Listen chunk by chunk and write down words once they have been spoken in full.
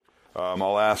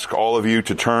I'll ask all of you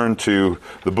to turn to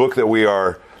the book that we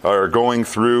are going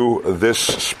through this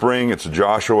spring. It's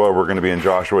Joshua. We're going to be in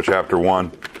Joshua chapter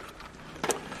 1.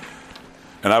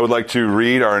 And I would like to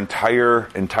read our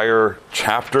entire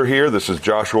chapter here. This is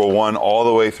Joshua 1 all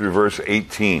the way through verse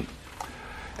 18.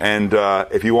 And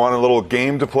if you want a little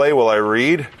game to play while I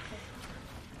read,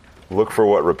 look for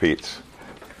what repeats.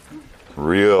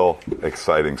 Real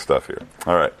exciting stuff here.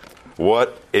 All right.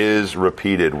 What is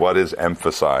repeated? What is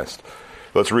emphasized?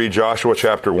 Let's read Joshua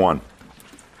chapter 1.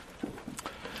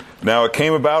 Now it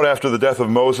came about after the death of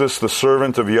Moses, the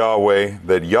servant of Yahweh,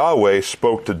 that Yahweh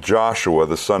spoke to Joshua,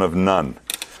 the son of Nun,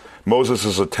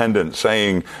 Moses' attendant,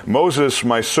 saying, Moses,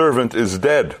 my servant, is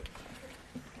dead.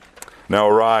 Now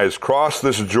arise, cross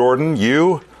this Jordan,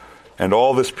 you and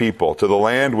all this people, to the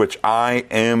land which I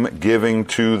am giving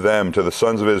to them, to the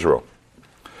sons of Israel.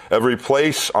 Every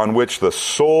place on which the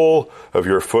sole of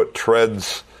your foot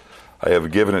treads, I have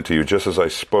given it to you, just as I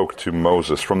spoke to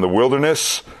Moses. From the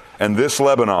wilderness and this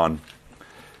Lebanon,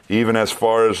 even as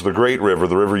far as the great river,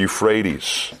 the river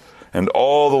Euphrates, and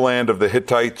all the land of the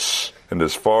Hittites, and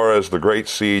as far as the great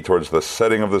sea towards the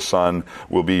setting of the sun,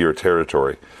 will be your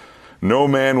territory. No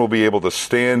man will be able to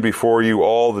stand before you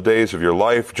all the days of your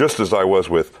life. Just as I was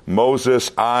with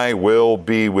Moses, I will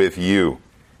be with you.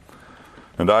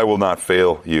 And I will not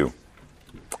fail you.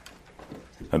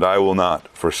 And I will not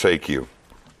forsake you.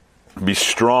 Be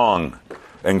strong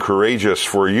and courageous,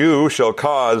 for you shall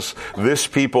cause this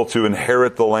people to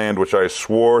inherit the land which I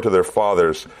swore to their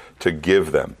fathers to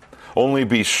give them. Only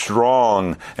be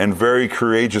strong and very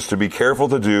courageous, to be careful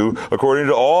to do according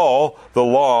to all the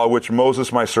law which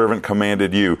Moses my servant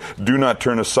commanded you. Do not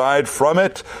turn aside from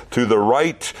it to the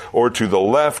right or to the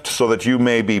left, so that you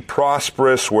may be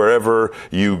prosperous wherever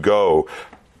you go.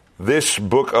 This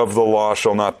book of the law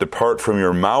shall not depart from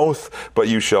your mouth, but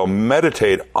you shall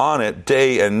meditate on it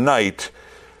day and night,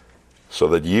 so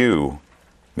that you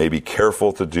may be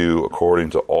careful to do according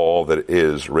to all that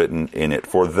is written in it.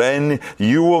 For then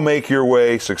you will make your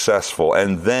way successful,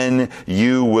 and then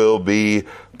you will be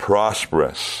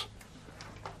prosperous.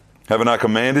 Have I not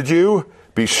commanded you?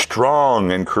 Be strong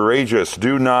and courageous.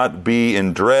 Do not be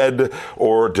in dread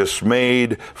or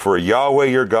dismayed, for Yahweh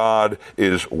your God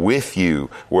is with you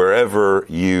wherever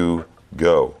you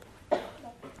go.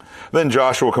 Then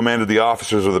Joshua commanded the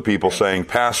officers of the people, saying,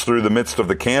 Pass through the midst of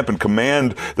the camp and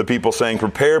command the people, saying,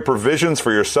 Prepare provisions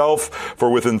for yourself, for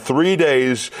within 3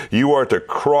 days you are to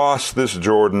cross this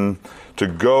Jordan to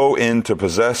go in to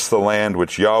possess the land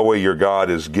which Yahweh your God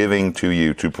is giving to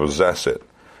you to possess it.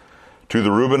 To the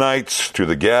Reubenites, to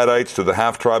the Gadites, to the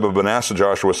half-tribe of Manasseh,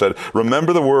 Joshua said,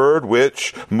 Remember the word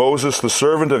which Moses, the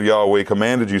servant of Yahweh,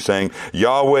 commanded you, saying,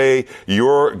 Yahweh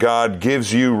your God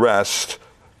gives you rest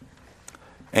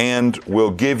and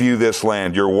will give you this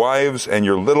land. Your wives and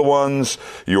your little ones,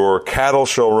 your cattle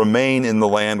shall remain in the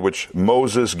land which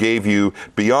Moses gave you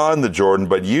beyond the Jordan,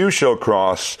 but you shall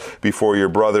cross before your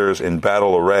brothers in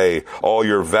battle array, all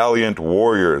your valiant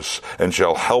warriors, and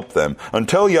shall help them,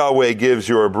 until Yahweh gives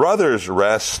your brothers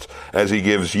rest as he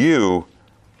gives you,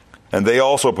 and they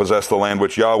also possess the land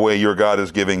which Yahweh your God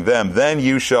is giving them. Then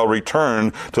you shall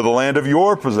return to the land of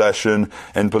your possession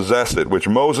and possess it, which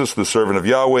Moses, the servant of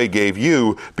Yahweh, gave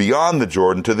you beyond the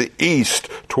Jordan to the east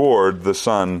toward the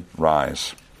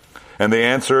sunrise. And they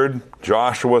answered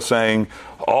Joshua, saying,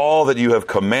 All that you have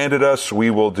commanded us we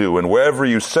will do, and wherever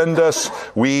you send us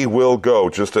we will go.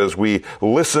 Just as we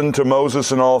listened to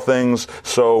Moses in all things,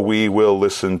 so we will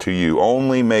listen to you.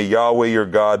 Only may Yahweh your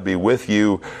God be with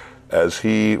you, as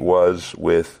he was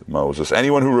with Moses.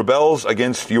 Anyone who rebels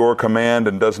against your command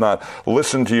and does not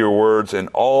listen to your words in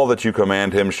all that you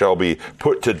command him shall be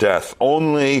put to death.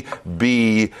 Only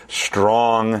be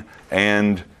strong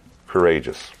and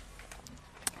courageous.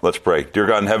 Let's pray. Dear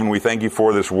God in heaven, we thank you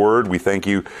for this word. We thank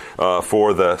you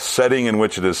for the setting in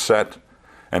which it is set,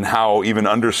 and how even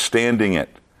understanding it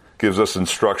gives us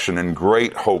instruction and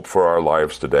great hope for our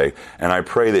lives today. And I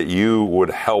pray that you would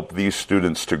help these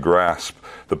students to grasp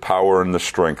the power and the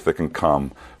strength that can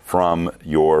come from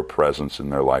your presence in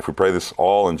their life. We pray this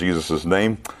all in Jesus'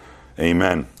 name.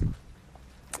 Amen.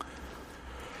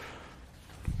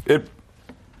 It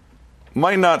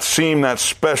might not seem that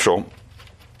special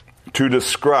to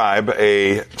describe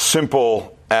a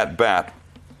simple at-bat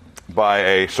by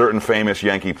a certain famous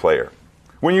Yankee player.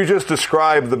 When you just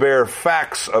describe the bare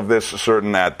facts of this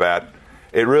certain at-bat,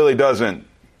 it really doesn't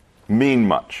mean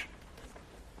much.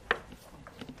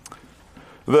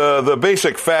 The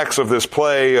basic facts of this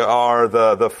play are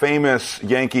the famous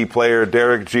Yankee player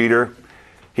Derek Jeter.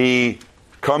 He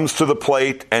comes to the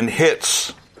plate and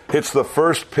hits the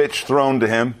first pitch thrown to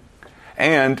him,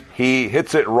 and he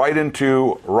hits it right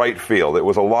into right field. It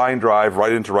was a line drive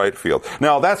right into right field.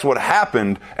 Now, that's what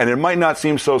happened, and it might not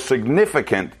seem so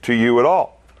significant to you at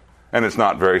all. And it's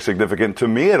not very significant to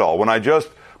me at all. When I just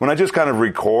kind of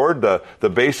record the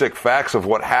basic facts of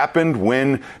what happened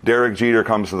when Derek Jeter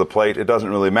comes to the plate, it doesn't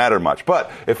really matter much.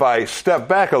 But if I step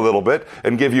back a little bit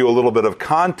and give you a little bit of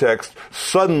context,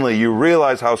 suddenly you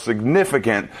realize how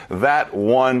significant that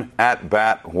one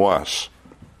at-bat was.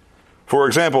 For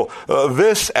example,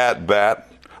 this at-bat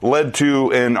led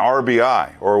to an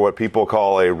RBI, or what people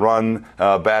call a run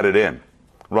batted in.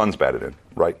 Runs batted in,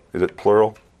 right? Is it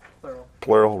plural?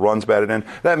 Plural, runs batted in.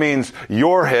 That means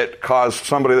your hit caused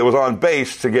somebody that was on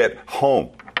base to get home.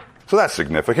 So that's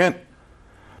significant.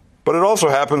 But it also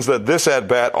happens that this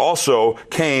at-bat also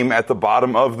came at the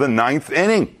bottom of the 9th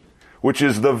inning, which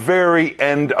is the very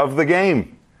end of the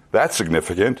game. That's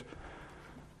significant.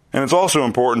 And it's also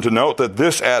important to note that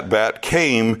this at-bat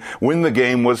came when the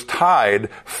game was tied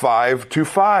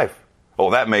 5-5.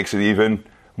 Oh, that makes it even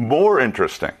more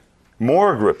interesting,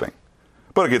 more gripping.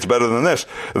 But it gets better than this.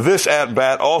 This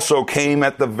at-bat also came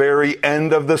at the very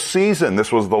end of the season.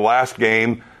 This was the last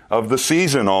game of the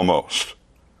season almost.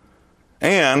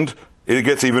 And it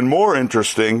gets even more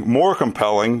interesting, more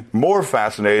compelling, more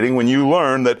fascinating when you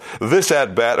learn that this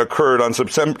at-bat occurred on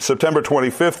September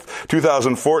 25th,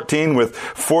 2014 with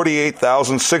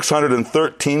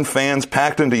 48,613 fans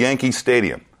packed into Yankee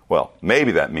Stadium. Well,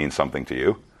 maybe that means something to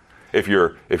you. If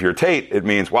you're Tate, it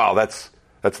means, wow, that's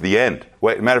the end.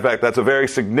 Matter of fact, that's a very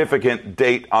significant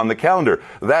date on the calendar.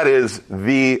 That is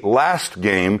the last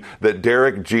game that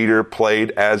Derek Jeter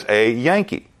played as a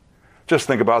Yankee. Just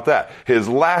think about that. His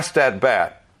last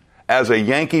at-bat as a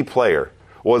Yankee player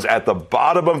was at the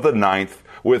bottom of the 9th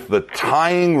with the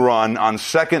tying run on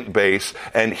second base,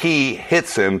 and he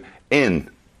hits him in.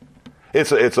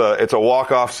 It's a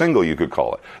walk-off single, you could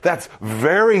call it. That's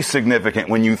very significant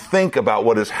when you think about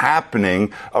what is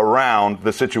happening around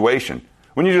the situation.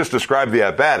 When you just describe the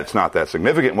at-bat, it's not that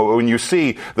significant. But when you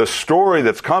see the story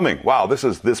that's coming, wow, this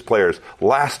is this player's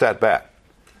last at-bat.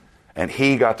 And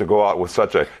he got to go out with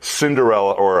such a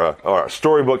Cinderella or a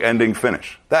storybook ending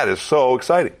finish. That is so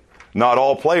exciting. Not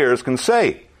all players can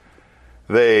say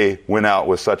they went out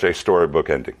with such a storybook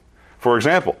ending. For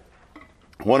example,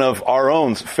 one of our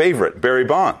own's favorite, Barry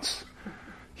Bonds,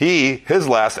 his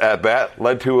last at-bat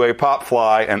led to a pop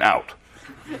fly and out.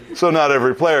 So not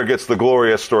every player gets the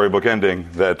glorious storybook ending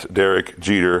that Derek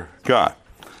Jeter got.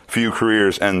 Few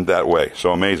careers end that way.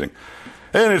 So amazing.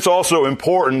 And it's also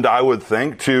important, I would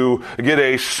think, to get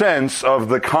a sense of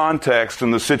the context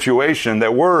and the situation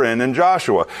that we're in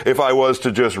Joshua. If I was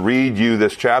to just read you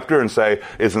this chapter and say,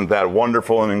 isn't that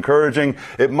wonderful and encouraging?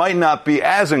 It might not be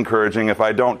as encouraging if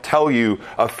I don't tell you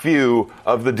a few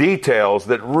of the details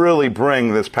that really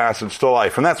bring this passage to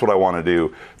life. And that's what I want to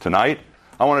do tonight.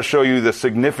 I want to show you the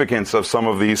significance of some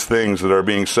of these things that are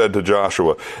being said to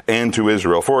Joshua and to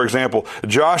Israel. For example,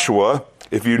 Joshua,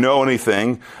 if you know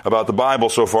anything about the Bible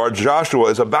so far,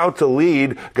 Joshua is about to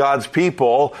lead God's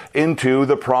people into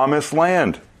the promised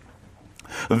land.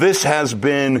 This has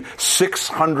been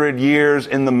 600 years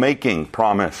in the making,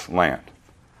 promised land.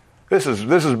 This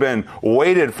has been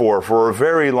waited for a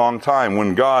very long time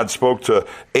when God spoke to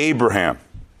Abraham.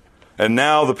 And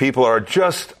now the people are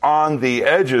just on the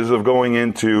edges of going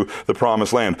into the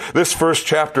promised land. This first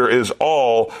chapter is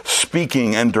all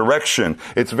speaking and direction.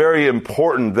 It's very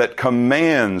important that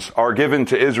commands are given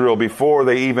to Israel before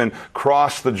they even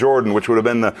cross the Jordan, which would have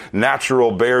been the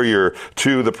natural barrier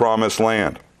to the promised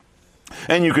land.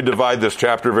 And you could divide this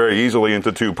chapter very easily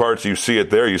into two parts. You see it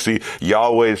there. You see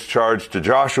Yahweh's charge to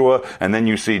Joshua, and then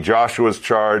you see Joshua's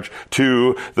charge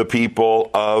to the people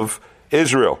of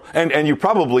Israel. And you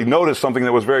probably noticed something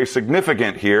that was very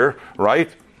significant here, right?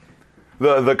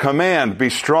 The command, be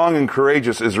strong and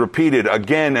courageous, is repeated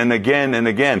again and again and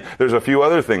again. There's a few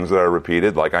other things that are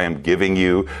repeated, like I am giving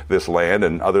you this land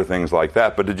and other things like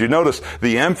that. But did you notice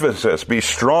the emphasis? Be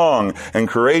strong and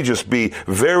courageous. Be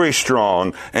very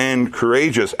strong and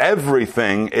courageous.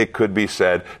 Everything, it could be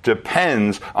said,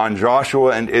 depends on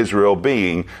Joshua and Israel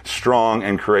being strong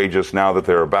and courageous now that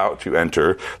they're about to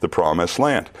enter the promised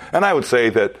land. And I would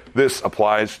say that this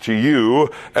applies to you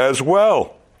as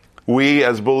well. We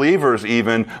as believers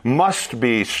even must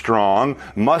be strong,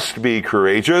 must be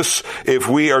courageous if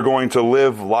we are going to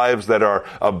live lives that are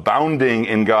abounding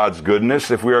in God's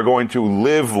goodness, if we are going to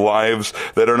live lives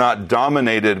that are not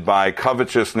dominated by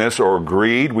covetousness or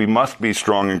greed. We must be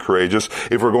strong and courageous.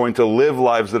 If we're going to live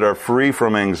lives that are free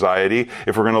from anxiety,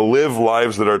 if we're going to live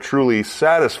lives that are truly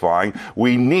satisfying,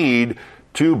 we need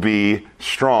to be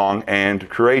strong and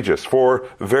courageous for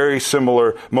very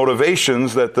similar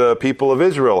motivations that the people of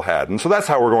Israel had. And so that's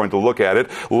how we're going to look at it.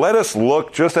 Let us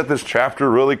look just at this chapter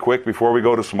really quick before we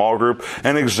go to small group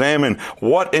and examine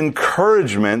what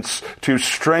encouragements to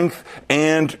strength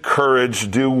and courage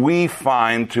do we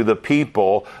find to the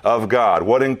people of God.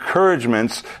 What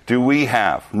encouragements do we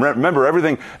have? Remember,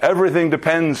 everything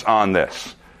depends on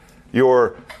this.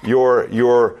 Your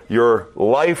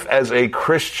life as a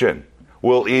Christian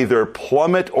will either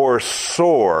plummet or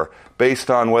soar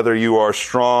based on whether you are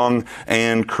strong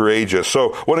and courageous.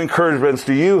 So what encouragements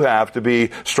do you have to be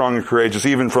strong and courageous,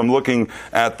 even from looking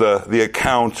at the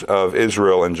account of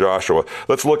Israel and Joshua?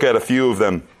 Let's look at a few of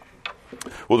them.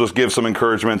 We'll just give some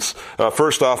encouragements.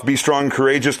 First off, be strong and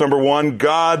courageous. Number one,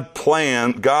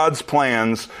 God's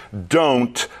plans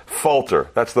don't falter.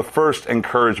 That's the first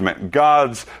encouragement.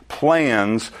 God's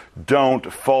plans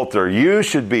don't falter. You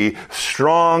should be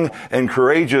strong and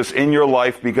courageous in your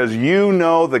life because you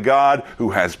know the God who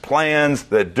has plans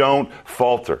that don't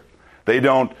falter. They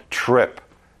don't trip.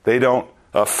 They don't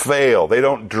fail. They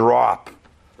don't drop.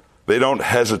 They don't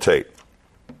hesitate.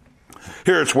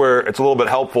 Here it's where it's a little bit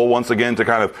helpful, once again, to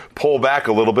kind of pull back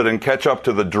a little bit and catch up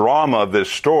to the drama of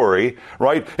this story,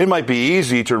 right? It might be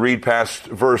easy to read past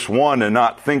verse 1 and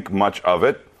not think much of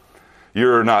it.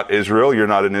 You're not Israel, you're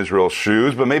not in Israel's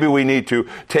shoes, but maybe we need to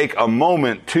take a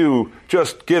moment to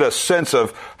just get a sense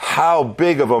of how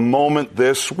big of a moment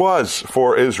this was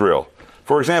for Israel.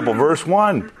 For example, verse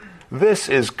 1. This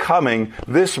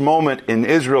moment in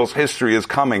Israel's history is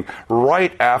coming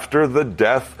right after the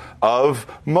death of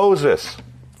Moses.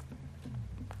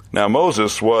 Now,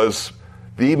 Moses was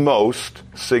the most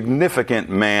significant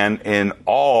man in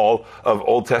all of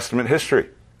Old Testament history.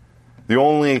 The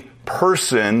only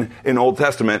person in Old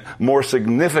Testament more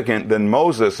significant than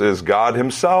Moses is God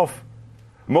himself.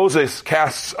 Moses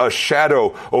casts a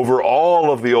shadow over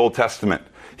all of the Old Testament.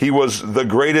 He was the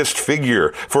greatest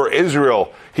figure. For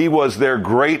Israel, he was their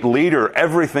great leader,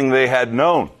 everything they had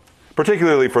known,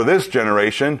 particularly for this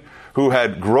generation who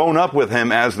had grown up with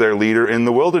him as their leader in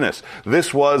the wilderness.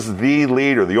 This was the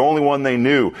leader, the only one they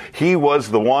knew. He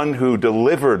was the one who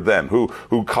delivered them,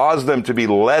 who caused them to be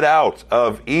led out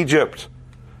of Egypt.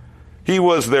 He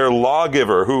was their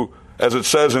lawgiver who, as it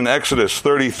says in Exodus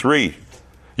 33,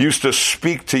 used to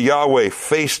speak to Yahweh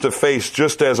face to face,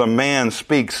 just as a man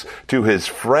speaks to his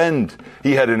friend.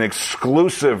 He had an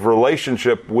exclusive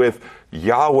relationship with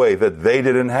Yahweh that they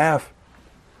didn't have.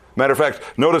 Matter of fact,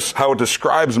 notice how it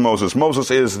describes Moses. Moses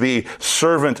is the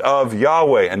servant of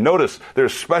Yahweh. And notice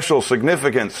there's special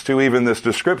significance to even this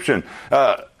description.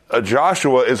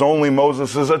 Joshua is only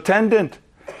Moses' attendant.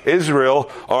 Israel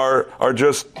are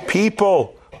just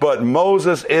people. But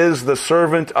Moses is the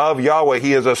servant of Yahweh.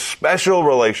 He is a special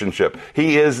relationship.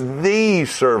 He is the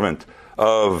servant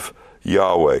of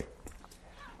Yahweh.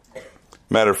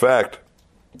 Matter of fact,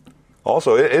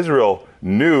 also Israel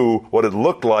knew what it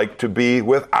looked like to be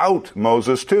without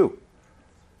Moses too. You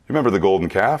remember the golden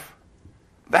calf?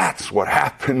 That's what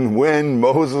happened when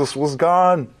Moses was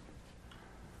gone.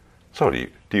 So do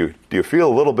you feel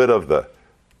a little bit of the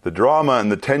drama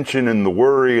and the tension and the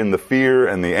worry and the fear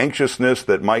and the anxiousness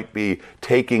that might be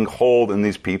taking hold in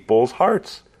these people's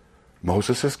hearts?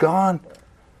 Moses is gone.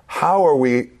 How are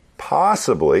we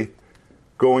possibly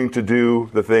going to do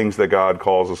the things that God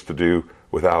calls us to do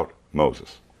without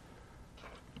Moses?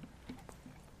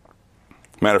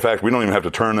 Matter of fact, we don't even have to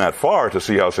turn that far to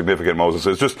see how significant Moses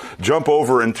is. Just jump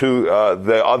over into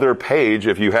the other page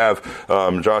if you have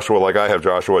Joshua like I have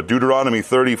Joshua. Deuteronomy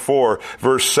 34,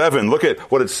 verse 7. Look at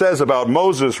what it says about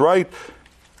Moses, right?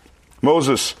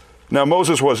 Moses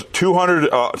was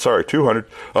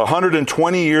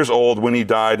 120 years old when he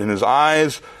died, and his eye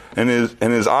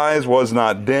was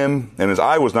not dim,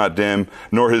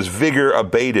 nor his vigor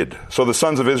abated. So the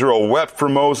sons of Israel wept for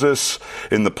Moses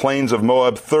in the plains of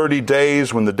Moab 30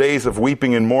 days, when the days of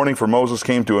weeping and mourning for Moses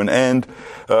came to an end.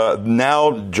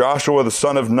 Now Joshua the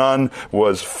son of Nun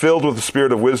was filled with the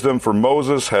spirit of wisdom, for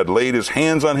Moses had laid his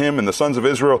hands on him, and the sons of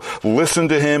Israel listened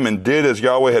to him and did as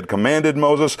Yahweh had commanded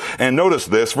Moses. And notice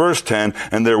this, verse 10,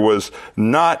 and there was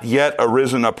not yet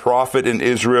arisen a prophet in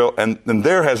Israel, and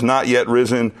there has not yet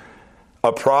risen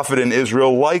a prophet in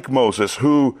Israel like Moses,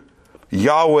 who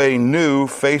Yahweh knew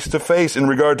face to face in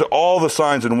regard to all the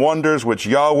signs and wonders which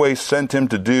Yahweh sent him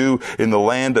to do in the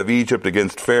land of Egypt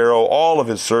against Pharaoh, all of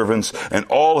his servants and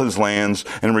all his lands,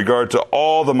 in regard to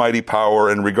all the mighty power,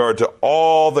 in regard to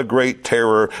all the great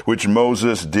terror which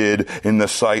Moses did in the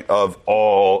sight of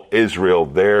all Israel.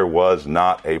 There was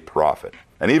not a prophet.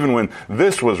 And even when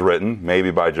this was written,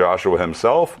 maybe by Joshua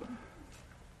himself,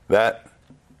 that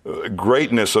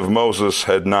greatness of Moses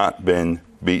had not been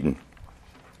beaten.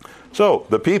 So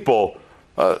the people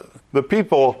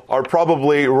are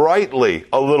probably rightly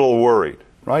a little worried,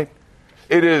 right?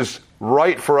 It is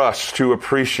right for us to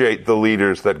appreciate the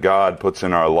leaders that God puts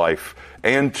in our life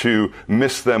and to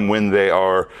miss them when they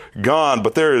are gone.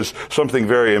 But there is something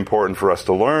very important for us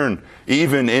to learn,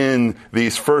 even in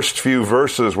these first few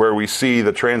verses where we see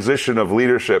the transition of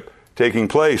leadership taking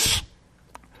place.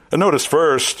 And notice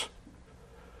first,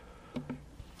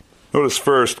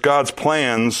 God's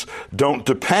plans don't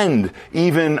depend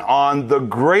even on the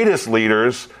greatest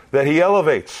leaders that He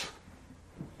elevates.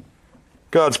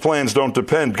 God's plans don't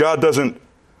depend. God doesn't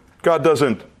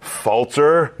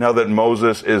falter now that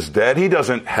Moses is dead. He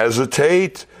doesn't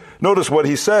hesitate. Notice what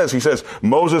He says. He says,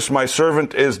 Moses, my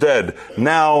servant, is dead.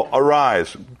 Now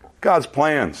arise. God's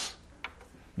plans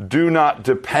do not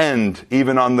depend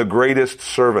even on the greatest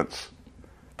servants.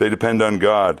 They depend on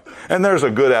God. And there's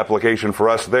a good application for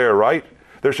us there, right?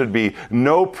 There should be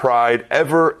no pride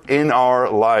ever in our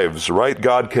lives, right?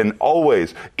 God can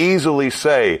always easily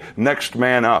say, next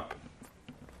man up.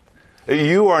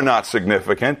 You are not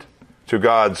significant to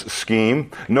God's scheme.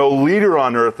 No leader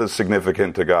on earth is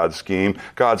significant to God's scheme.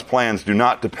 God's plans do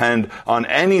not depend on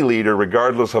any leader,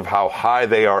 regardless of how high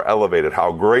they are elevated,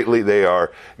 how greatly they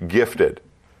are gifted.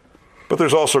 But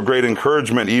there's also great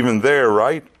encouragement even there,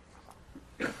 right?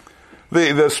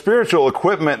 The spiritual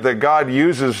equipment that God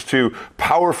uses to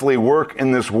powerfully work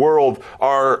in this world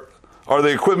are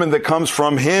the equipment that comes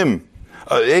from Him.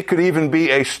 It could even be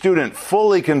a student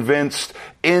fully convinced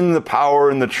in the power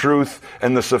and the truth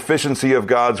and the sufficiency of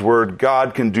God's Word.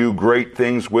 God can do great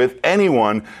things with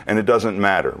anyone, and it doesn't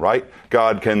matter, right?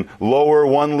 God can lower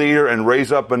one leader and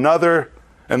raise up another,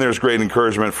 and there's great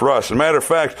encouragement for us. As a matter of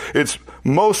fact, it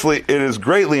is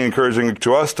greatly encouraging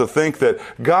to us to think that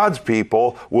God's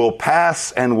people will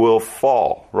pass and will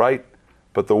fall, right?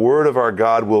 But the Word of our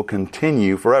God will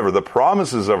continue forever. The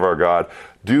promises of our God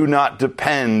do not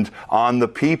depend on the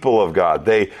people of God.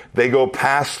 They go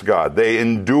past God. They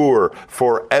endure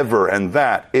forever, and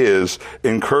that is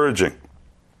encouraging.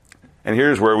 And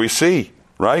here's where we see,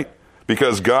 right?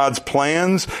 Because God's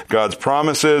plans, God's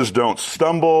promises don't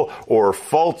stumble or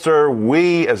falter,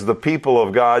 we as the people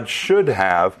of God should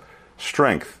have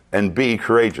strength and be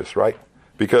courageous, right?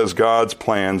 Because God's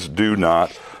plans do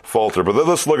not falter. But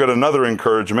let's look at another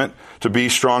encouragement to be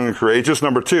strong and courageous.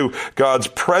 Number 2, God's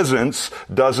presence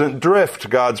doesn't drift.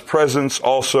 God's presence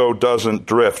also doesn't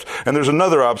drift. And there's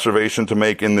another observation to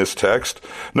make in this text.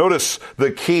 Notice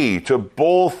the key to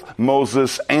both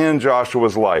Moses and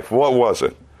Joshua's life. What was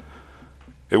it?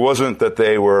 It wasn't that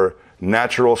they were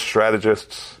natural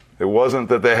strategists. It wasn't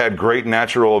that they had great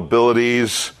natural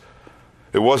abilities.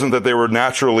 It wasn't that they were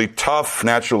naturally tough,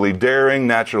 naturally daring,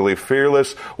 naturally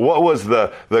fearless. What was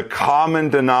the common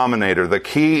denominator, the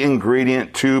key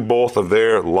ingredient to both of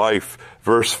their life?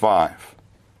 Verse 5.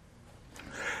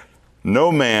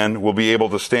 No man will be able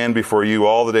to stand before you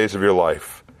all the days of your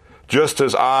life. Just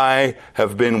as I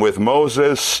have been with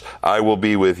Moses, I will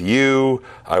be with you.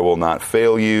 I will not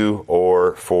fail you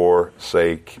or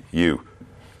forsake you.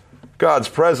 God's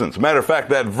presence. Matter of fact,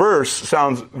 that verse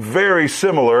sounds very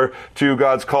similar to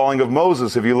God's calling of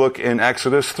Moses if you look in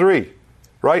Exodus 3,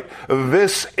 right?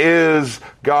 This is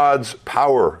God's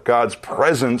power, God's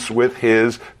presence with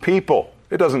His people.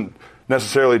 It doesn't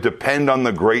necessarily depend on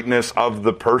the greatness of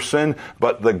the person,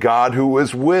 but the God who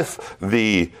is with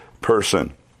the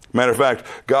person. Matter of fact,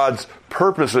 God's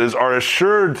purposes are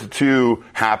assured to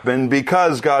happen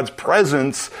because God's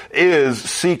presence is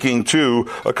seeking to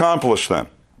accomplish them.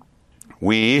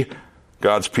 We,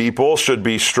 God's people, should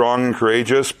be strong and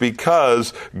courageous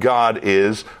because God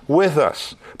is with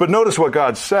us. But notice what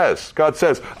God says. God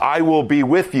says, I will be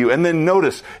with you. And then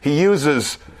notice, He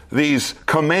uses these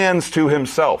commands to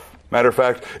Himself. Matter of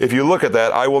fact, if you look at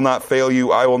that, I will not fail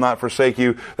you, I will not forsake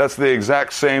you, that's the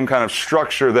exact same kind of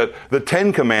structure that the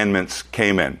 10 Commandments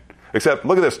came in. Except,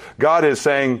 look at this, God is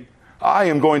saying, I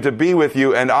am going to be with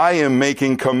you, and I am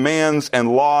making commands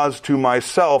and laws to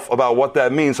myself about what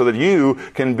that means so that you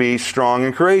can be strong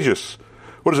and courageous.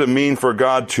 What does it mean for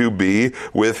God to be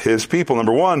with His people?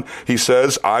 Number 1, He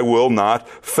says, I will not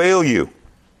fail you.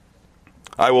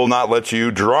 I will not let you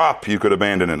drop. You could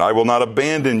abandon it. I will not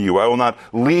abandon you. I will not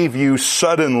leave you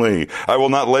suddenly. I will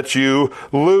not let you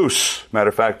loose. Matter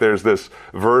of fact, there's this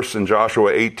verse in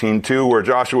Joshua 18:2 where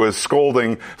Joshua is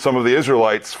scolding some of the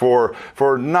Israelites for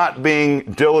not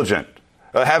being diligent,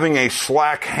 having a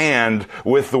slack hand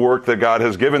with the work that God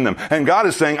has given them. And God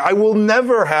is saying, I will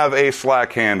never have a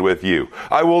slack hand with you.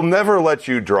 I will never let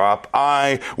you drop.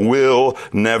 I will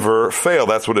never fail.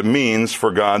 That's what it means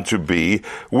for God to be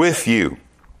with you.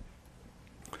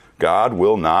 God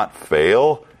will not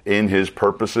fail in his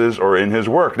purposes or in his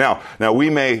work. Now we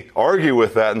may argue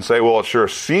with that and say, well, it sure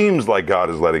seems like God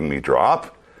is letting me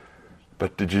drop.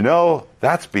 But did you know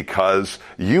that's because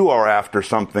you are after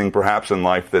something perhaps in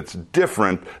life that's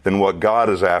different than what God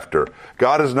is after.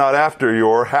 God is not after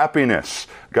your happiness.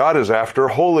 God is after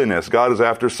holiness. God is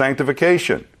after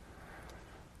sanctification.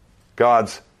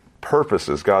 God's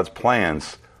purposes, God's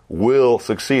plans will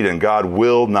succeed, and God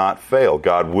will not fail.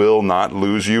 God will not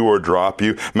lose you or drop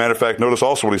you. Matter of fact, notice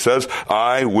also what he says,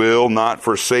 I will not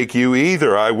forsake you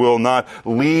either. I will not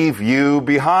leave you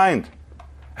behind.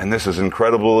 And this is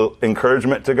incredible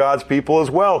encouragement to God's people as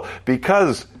well,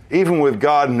 because even with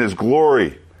God and his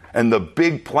glory and the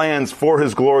big plans for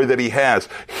his glory that he has,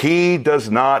 he does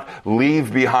not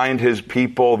leave behind his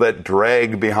people that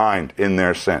drag behind in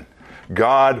their sin.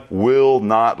 God will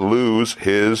not lose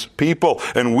his people.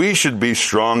 And we should be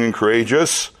strong and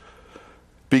courageous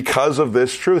because of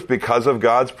this truth, because of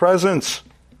God's presence.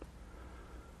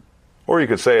 Or you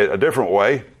could say it a different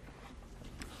way.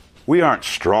 We aren't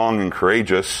strong and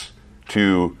courageous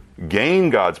to gain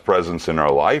God's presence in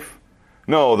our life.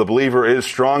 No, the believer is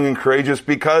strong and courageous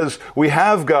because we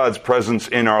have God's presence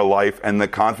in our life and the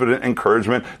confident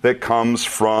encouragement that comes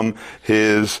from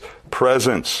his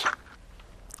presence.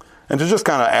 And to just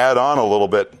kind of add on a little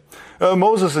bit,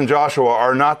 Moses and Joshua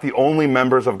are not the only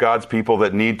members of God's people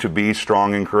that need to be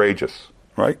strong and courageous,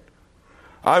 right?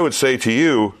 I would say to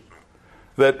you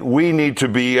that we need to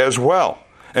be as well.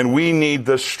 And we need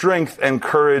the strength and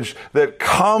courage that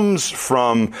comes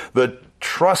from the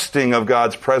trusting of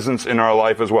God's presence in our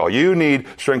life as well. You need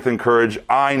strength and courage.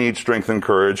 I need strength and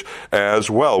courage as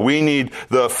well. We need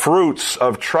the fruits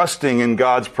of trusting in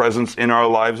God's presence in our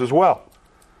lives as well.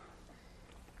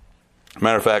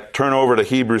 Matter of fact, turn over to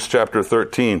Hebrews chapter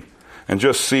 13 and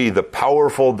just see the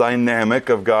powerful dynamic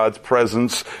of God's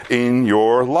presence in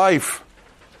your life.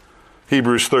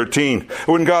 Hebrews 13.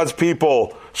 When God's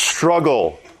people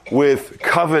struggle with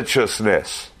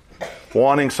covetousness,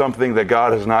 wanting something that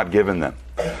God has not given them.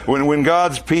 When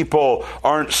God's people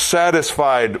aren't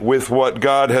satisfied with what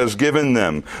God has given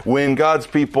them. When God's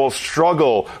people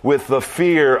struggle with the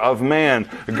fear of man.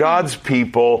 God's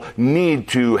people need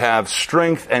to have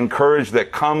strength and courage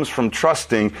that comes from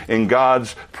trusting in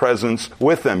God's presence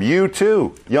with them. You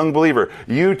too, young believer,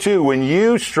 you too, when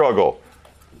you struggle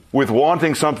with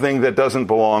wanting something that doesn't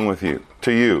belong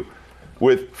to you,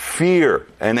 with fear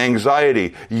and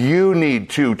anxiety, you need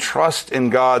to trust in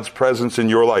God's presence in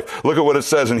your life. Look at what it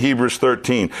says in Hebrews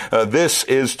 13. This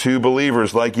is to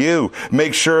believers like you.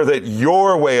 Make sure that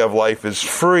your way of life is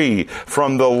free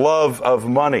from the love of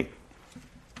money,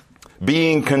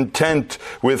 being content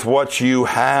with what you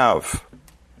have.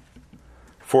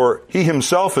 For he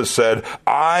himself has said,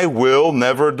 I will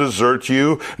never desert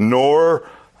you, nor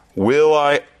will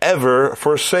I ever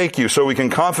forsake you. So we can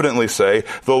confidently say,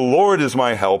 the Lord is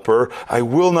my helper. I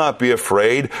will not be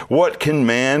afraid. What can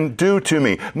man do to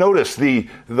me? Notice the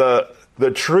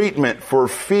treatment for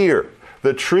fear,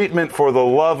 the treatment for the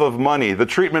love of money, the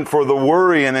treatment for the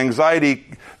worry and anxiety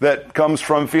that comes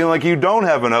from feeling like you don't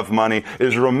have enough money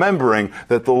is remembering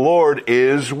that the Lord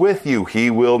is with you. He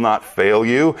will not fail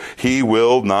you. He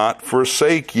will not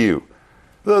forsake you.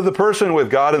 The person with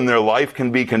God in their life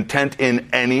can be content in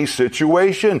any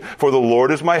situation, for the Lord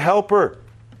is my helper.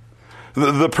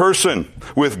 The person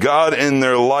with God in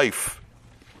their life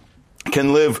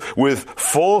can live with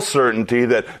full certainty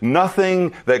that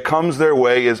nothing that comes their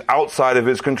way is outside of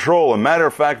his control. As a matter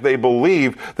of fact, they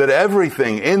believe that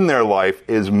everything in their life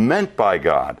is meant by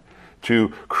God to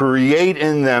create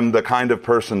in them the kind of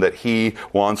person that he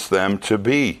wants them to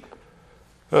be.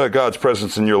 God's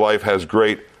presence in your life has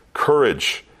great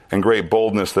courage and great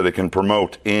boldness that it can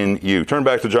promote in you. Turn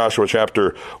back to Joshua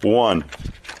chapter 1.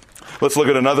 Let's look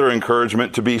at another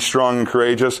encouragement to be strong and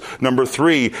courageous. Number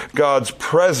 3, God's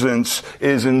presence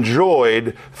is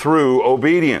enjoyed through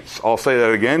obedience. I'll say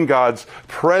that again. God's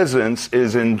presence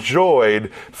is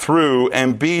enjoyed through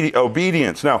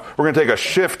obedience. Now, we're going to take a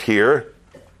shift here.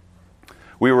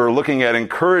 We were looking at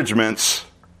encouragements,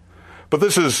 but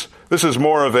this is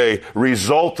more of a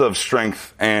result of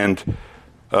strength and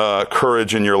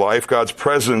courage in your life. God's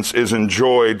presence is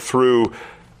enjoyed through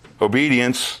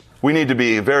obedience. We need to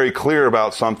be very clear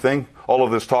about something. All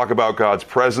of this talk about God's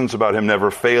presence, about him never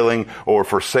failing or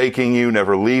forsaking you,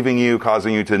 never leaving you,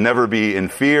 causing you to never be in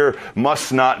fear,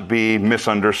 must not be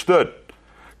misunderstood.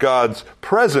 God's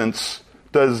presence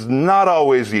does not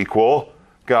always equal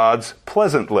God's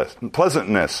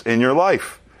pleasantness in your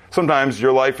life. Sometimes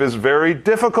your life is very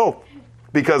difficult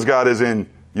because God is in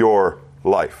your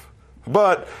life.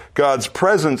 But God's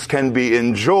presence can be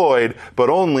enjoyed, but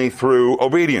only through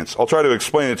obedience. I'll try to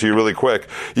explain it to you really quick.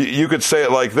 You could say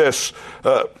it like this.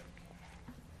 I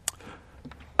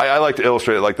like to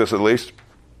illustrate it like this, at least.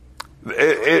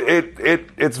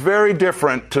 It's very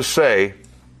different to say,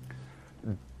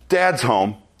 Dad's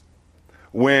home,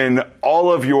 when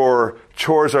all of your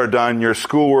chores are done, your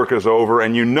schoolwork is over,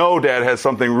 and you know Dad has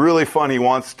something really fun he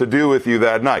wants to do with you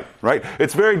that night, right?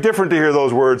 It's very different to hear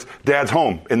those words, Dad's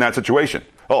home, in that situation.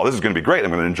 Oh, this is going to be great.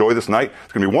 I'm going to enjoy this night.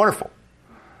 It's going to be wonderful.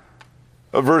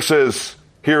 Versus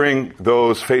hearing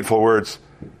those fateful words,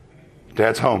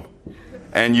 Dad's home,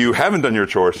 and you haven't done your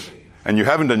chores, and you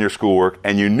haven't done your schoolwork,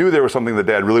 and you knew there was something that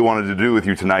Dad really wanted to do with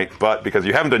you tonight, but because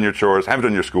you haven't done your chores, haven't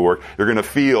done your schoolwork, you're going to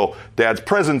feel Dad's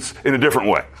presence in a different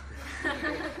way.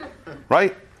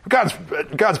 Right?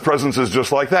 God's presence is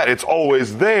just like that. It's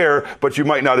always there, but you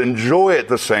might not enjoy it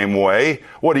the same way.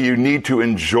 What do you need to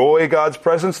enjoy God's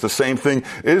presence? The same thing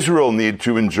Israel needed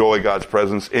to enjoy God's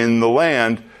presence in the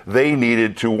land. They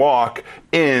needed to walk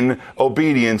in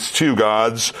obedience to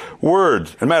God's word.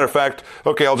 As a matter of fact,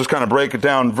 okay, I'll just kind of break it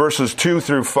down. Verses 2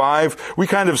 through 5, we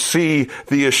kind of see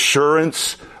the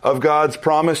assurance of God's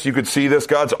promise. You could see this.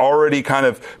 God's already kind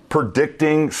of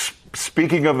predicting,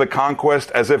 speaking of the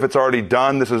conquest as if it's already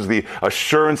done. This is the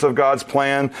assurance of God's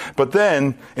plan. But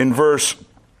then in verse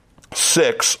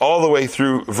 6 all the way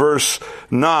through verse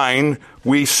 9,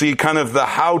 we see kind of the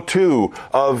how-to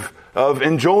of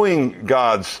enjoying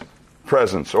God's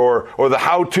presence, or the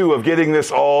how-to of getting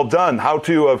this all done,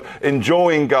 how-to of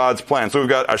enjoying God's plan. So we've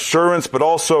got assurance, but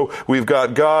also we've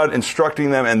got God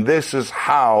instructing them, and this is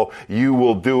how you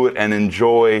will do it and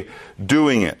enjoy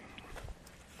doing it.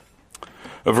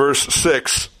 Verse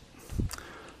 6,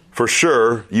 for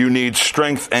sure, you need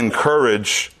strength and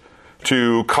courage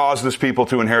to cause this people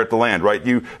to inherit the land, right?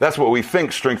 That's what we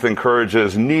think strength and courage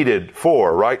is needed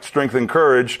for, right? Strength and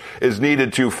courage is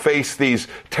needed to face these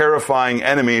terrifying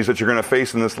enemies that you're going to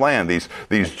face in this land,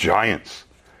 these giants,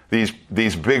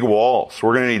 these big walls.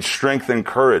 We're going to need strength and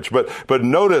courage. But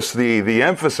notice the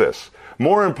emphasis.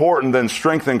 More important than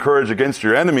strength and courage against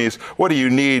your enemies, what do you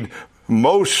need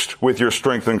most with your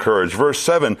strength and courage? Verse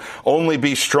 7, only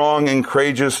be strong and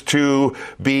courageous to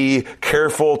be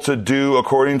careful to do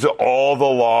according to all the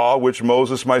law which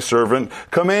Moses my servant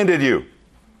commanded you.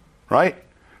 Right?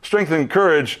 Strength and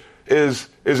courage is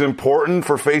important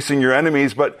for facing your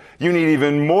enemies, but you need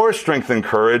even more strength and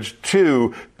courage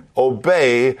to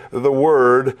obey the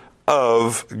word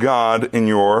of God in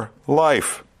your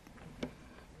life.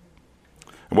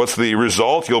 What's the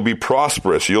result? You'll be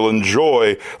prosperous. You'll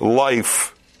enjoy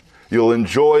life. You'll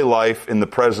enjoy life in the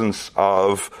presence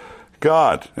of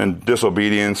God. And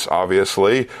disobedience,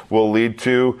 obviously, will lead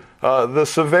to the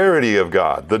severity of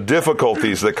God, the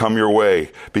difficulties that come your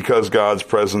way because God's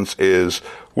presence is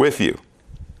with you.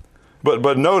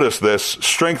 But notice this,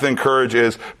 strength and courage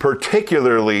is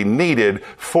particularly needed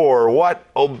for what?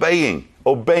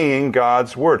 Obeying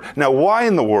God's word. Now, why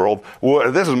in the world,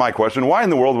 this is my question, why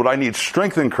in the world would I need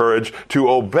strength and courage to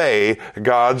obey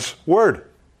God's word?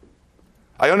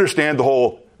 I understand the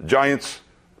whole giants,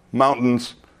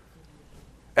 mountains,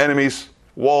 enemies,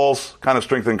 walls kind of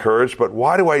strength and courage, but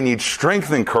why do I need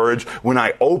strength and courage when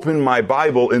I open my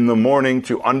Bible in the morning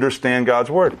to understand God's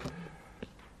word?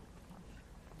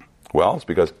 Well, it's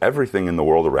because everything in the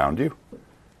world around you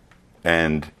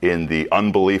and in the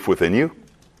unbelief within you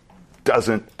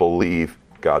doesn't believe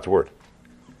God's word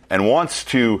and wants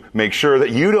to make sure that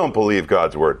you don't believe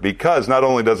God's word, because not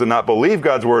only does it not believe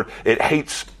God's word, it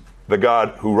hates the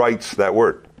God who writes that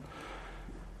word.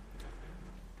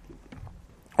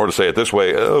 Or to say it this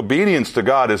way, obedience to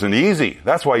God isn't easy.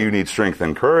 That's why you need strength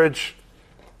and courage.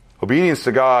 Obedience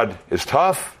to God is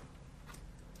tough.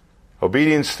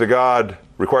 Obedience to God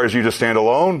requires you to stand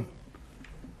alone.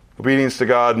 Obedience to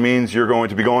God means you're going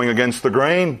to be going against the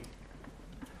grain.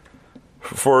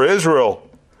 For Israel,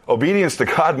 obedience to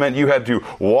God meant you had to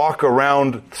walk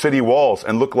around city walls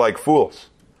and look like fools.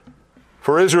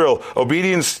 For Israel,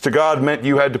 obedience to God meant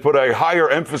you had to put a higher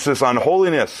emphasis on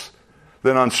holiness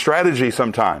than on strategy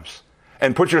sometimes,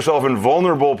 and put yourself in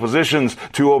vulnerable positions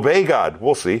to obey God.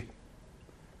 We'll see.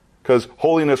 Because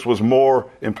holiness was more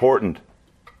important.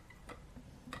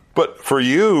 But for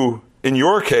you, in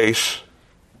your case,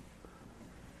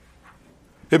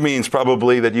 it means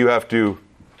probably that you have to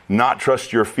not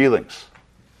trust your feelings.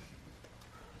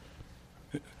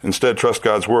 Instead, trust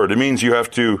God's word. It means you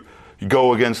have to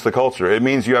go against the culture. It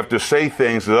means you have to say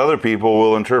things that other people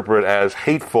will interpret as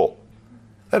hateful.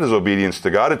 That is obedience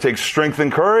to God. It takes strength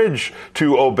and courage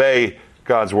to obey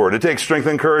God's word. It takes strength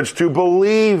and courage to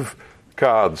believe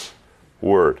God's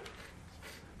word.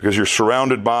 Because you're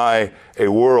surrounded by a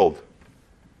world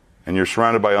and you're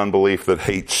surrounded by unbelief that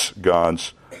hates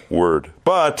God's word.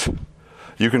 But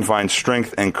you can find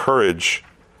strength and courage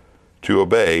to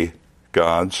obey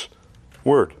God's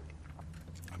word.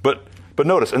 But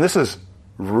notice, and this is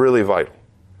really vital.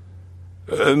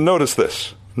 Notice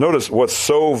this. Notice what's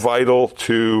so vital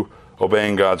to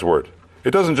obeying God's word. It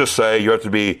doesn't just say you have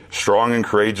to be strong and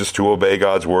courageous to obey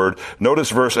God's word. Notice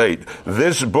verse 8.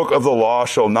 This book of the law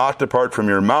shall not depart from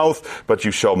your mouth, but you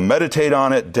shall meditate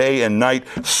on it day and night,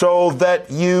 so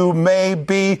that you may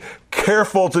be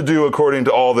careful to do according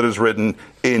to all that is written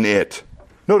in it.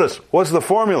 Notice, what's the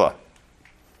formula?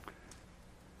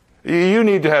 You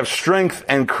need to have strength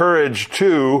and courage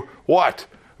to what?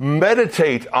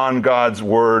 Meditate on God's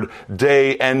word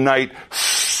day and night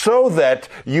so that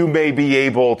you may be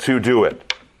able to do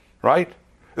it. Right?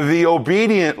 The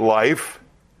obedient life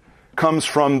comes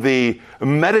from the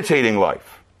meditating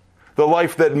life. The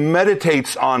life that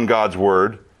meditates on God's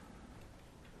word,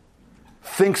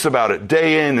 thinks about it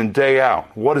day in and day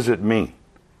out. What does it mean?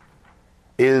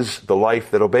 Is the life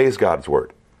that obeys God's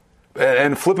word.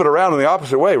 And flip it around in the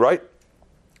opposite way, right?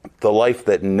 The life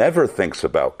that never thinks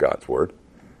about God's word,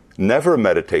 never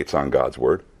meditates on God's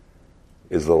word,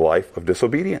 is the life of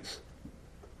disobedience.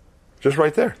 Just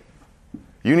right there.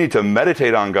 You need to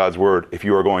meditate on God's word if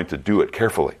you are going to do it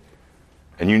carefully.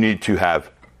 And you need to have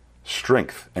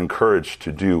strength and courage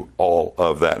to do all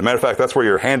of that. As a matter of fact, that's where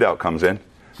your handout comes in.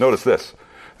 Notice this.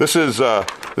 This is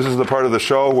the part of the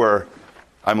show where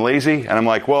I'm lazy, and I'm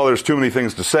like, well, there's too many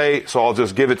things to say, so I'll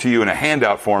just give it to you in a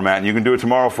handout format, and you can do it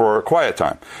tomorrow for quiet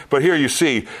time. But here you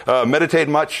see, meditate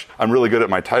much. I'm really good at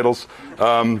my titles.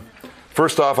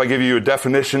 First off, I give you a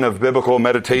definition of biblical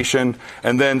meditation,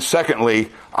 and then secondly,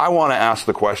 I want to ask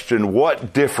the question,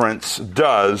 what difference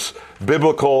does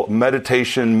biblical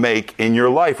meditation make in your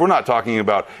life? We're not talking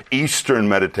about Eastern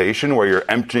meditation, where you're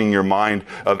emptying your mind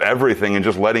of everything and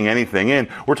just letting anything in.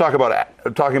 We're talking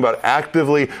about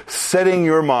actively setting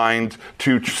your mind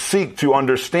to seek to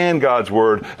understand God's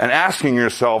word and asking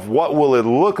yourself, what will it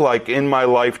look like in my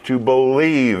life to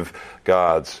believe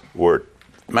God's word?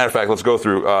 Matter of fact, let's go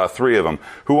through three of them.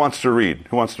 Who wants to read?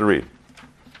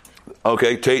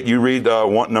 Okay, Tate, you read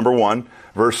number 1,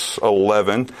 verse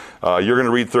 11. You're going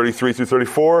to read 33 through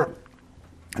 34.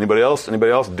 Anybody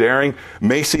else? Daring?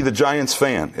 Macy, the Giants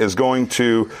fan, is going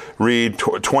to read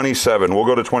 27. We'll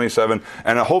go to 27,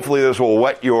 and hopefully this will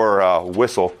wet your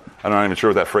whistle. I'm not even sure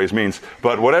what that phrase means,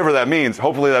 but whatever that means,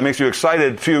 hopefully that makes you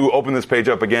excited to open this page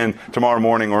up again tomorrow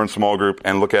morning or in small group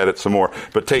and look at it some more.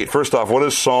 But Tate, first off, what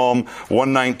does Psalm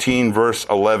 119 verse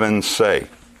 11 say?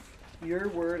 Your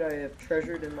word I have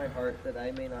treasured in my heart that I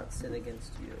may not sin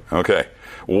against you. Okay.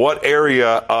 What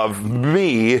area of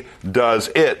me does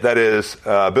it, that is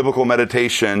biblical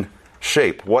meditation,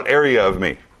 shape? What area of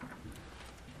me?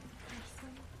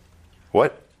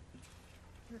 What?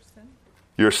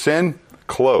 Your sin?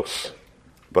 Close.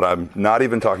 But I'm not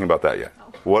even talking about that yet.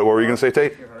 What were you going to say,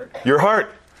 Tate? Your heart.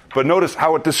 But notice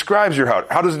how it describes your heart.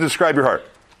 How does it describe your heart?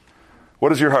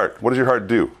 What is your heart? What does your heart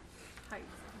do?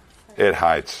 It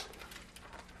hides.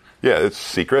 Yeah, it's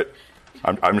secret.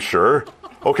 I'm sure.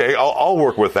 Okay, I'll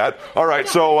work with that. All right,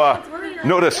 so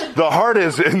notice the heart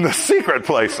is in the secret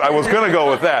place. I was going to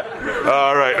go with that.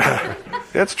 All right.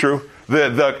 That's true.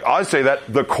 I'd say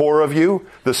that the core of you,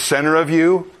 the center of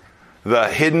you, the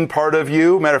hidden part of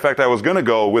you. Matter of fact, I was going to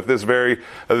go with this very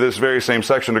same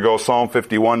section to go Psalm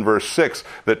 51 verse 6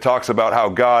 that talks about how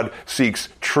God seeks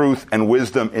truth and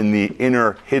wisdom in the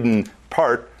inner hidden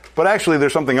part. But actually,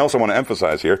 there's something else I want to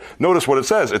emphasize here. Notice what it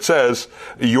says. It says,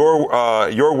 your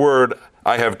word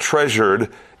I have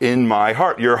treasured in my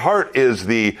heart. Your heart is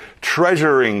the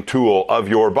treasuring tool of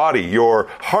your body. Your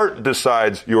heart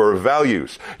decides your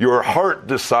values. Your heart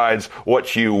decides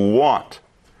what you want.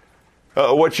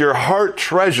 What your heart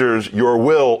treasures, your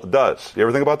will does. You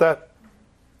ever think about that?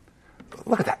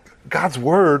 Look at that. God's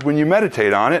word, when you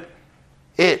meditate on it,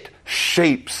 it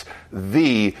shapes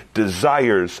the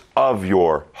desires of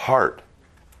your heart.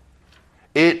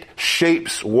 It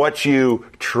shapes what you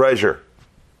treasure.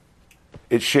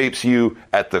 It shapes you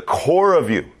at the core of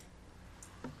you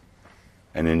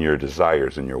and in your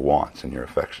desires and your wants and your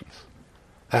affections.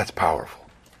 That's powerful.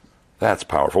 That's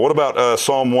powerful. What about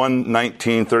Psalm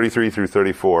 119, 33 through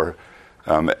 34?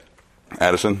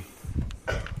 Addison?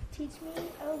 Teach me,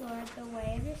 O Lord, the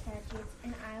way of your statutes,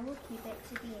 and I will keep it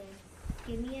to the end.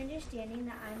 Give me understanding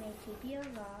that I may keep your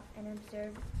law and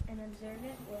observe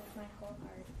it with my whole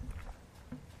heart.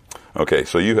 Okay,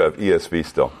 so you have ESV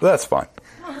still. That's fine.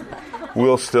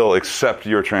 We'll still accept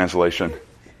your translation.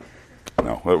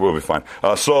 No, it will be fine.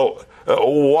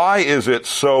 Why is it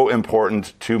so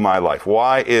important to my life?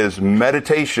 Why is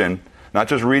meditation Not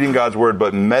just reading God's word,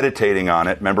 but meditating on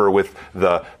it. Remember, with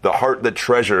the heart that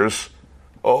treasures.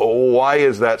 Oh, why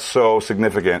is that so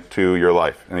significant to your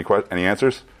life? Any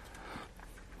answers?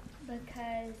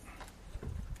 Because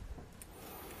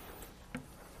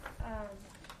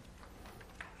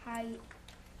how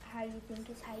you think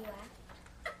is how you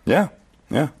act.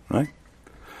 Yeah, right.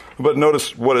 But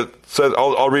notice what it says.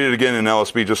 I'll read it again in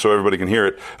LSB just so everybody can hear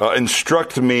it.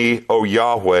 Instruct me, O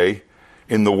Yahweh,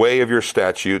 in the way of your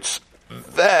statutes,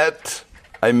 that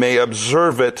I may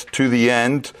observe it to the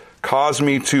end. Cause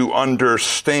me to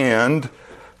understand,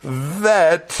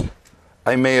 that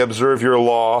I may observe your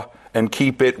law and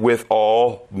keep it with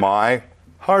all my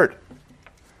heart.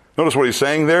 Notice what he's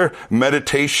saying there.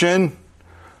 Meditation,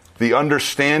 the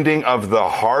understanding of the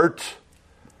heart,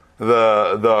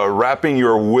 the wrapping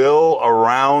your will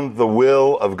around the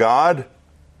will of God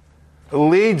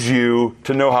leads you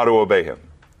to know how to obey him.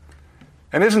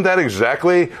 And isn't that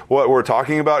exactly what we're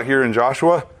talking about here in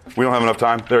Joshua? We don't have enough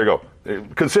time. There you go.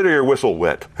 Consider your whistle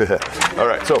wet. All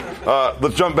right, so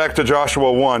let's jump back to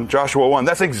Joshua 1. Joshua 1,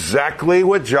 that's exactly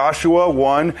what Joshua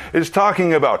 1 is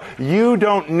talking about. You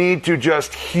don't need to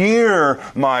just hear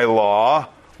my law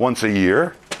once a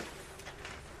year,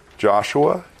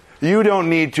 Joshua. You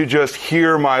don't need to just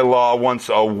hear my law once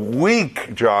a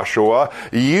week, Joshua.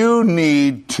 You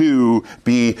need to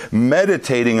be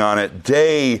meditating on it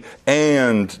day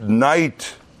and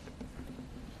night.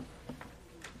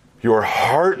 Your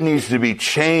heart needs to be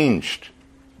changed.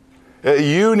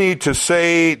 You need to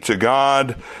say to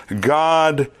God,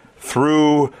 God,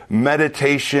 through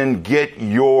meditation, get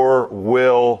your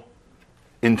will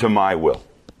into my will.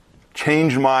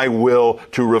 Change my will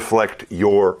to reflect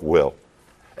your will.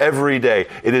 Every day,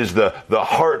 it is the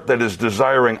heart that is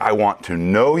desiring, I want to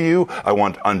know you, I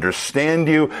want to understand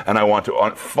you, and I want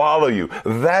to follow you.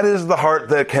 That is the heart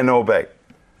that can obey,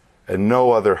 and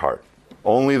no other heart.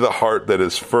 Only the heart that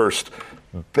is first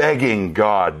begging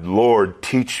God, Lord,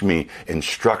 teach me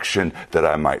instruction that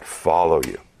I might follow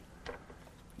you.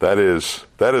 That is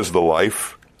the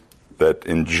life that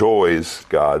enjoys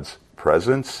God's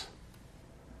presence,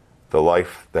 the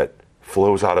life that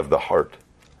flows out of the heart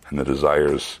and the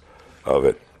desires of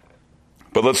it.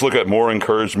 But let's look at more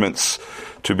encouragements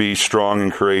to be strong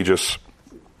and courageous.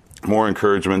 More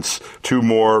encouragements. Two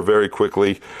more very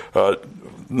quickly.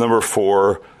 Number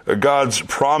 4, God's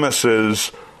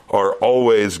promises are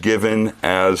always given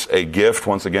as a gift.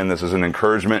 Once again, this is an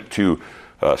encouragement to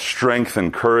strength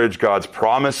and courage. God's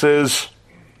promises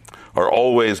are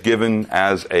always given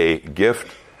as a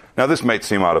gift. Now, this might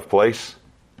seem out of place.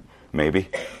 Maybe.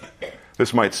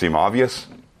 This might seem obvious.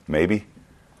 Maybe.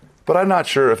 But I'm not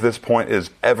sure if this point is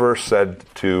ever said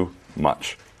too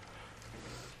much.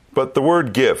 But the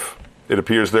word give, it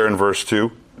appears there in verse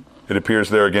 2. It appears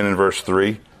there again in verse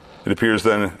 3. It appears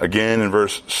then again in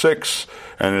verse 6,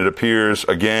 and it appears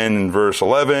again in verse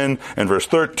 11, and verse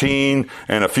 13,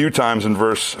 and a few times in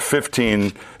verse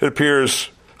 15. It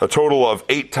appears a total of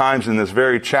 8 times in this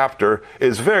very chapter,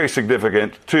 is very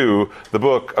significant to the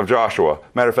book of Joshua.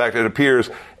 Matter of fact, it appears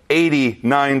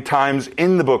 89 times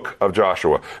in the book of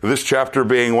Joshua. This chapter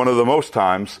being one of the most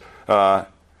times,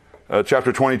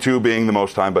 chapter 22 being the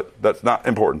most time, but that's not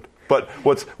important. But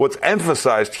what's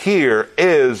emphasized here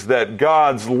is that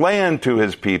God's land to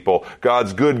his people,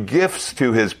 God's good gifts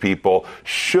to his people,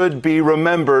 should be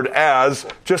remembered as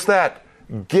just that,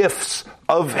 gifts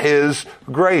of his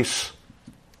grace.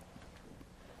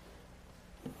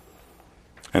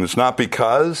 And it's not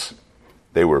because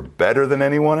they were better than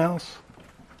anyone else.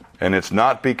 And it's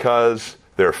not because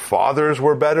their fathers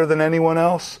were better than anyone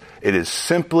else. It is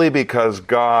simply because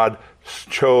God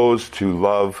chose to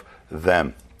love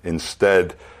them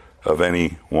instead of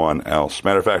anyone else.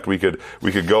 Matter of fact, we could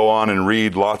go on and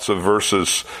read lots of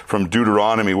verses from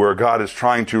Deuteronomy where God is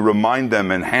trying to remind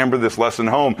them and hammer this lesson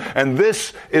home. And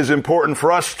this is important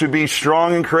for us to be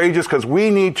strong and courageous because we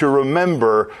need to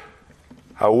remember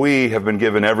how we have been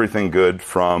given everything good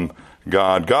from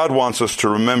God. God wants us to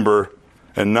remember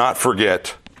and not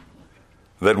forget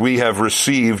that we have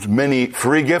received many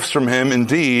free gifts from him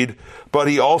indeed, but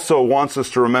he also wants us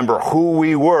to remember who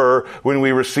we were when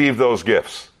we received those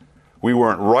gifts. We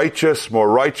weren't righteous,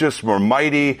 more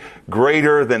mighty,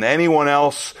 greater than anyone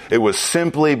else. It was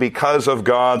simply because of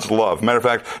God's love. Matter of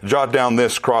fact, jot down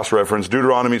this cross-reference,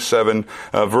 Deuteronomy 7,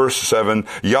 verse 7.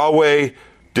 Yahweh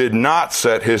did not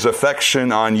set his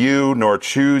affection on you, nor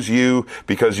choose you,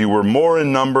 because you were more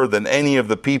in number than any of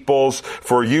the peoples,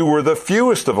 for you were the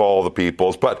fewest of all the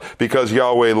peoples. But because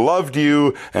Yahweh loved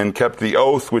you and kept the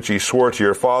oath which he swore to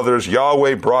your fathers,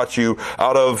 Yahweh brought you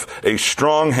out of a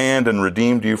strong hand and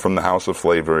redeemed you from the house of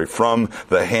slavery, from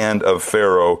the hand of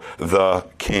Pharaoh the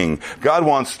king. God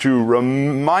wants to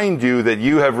remind you that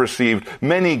you have received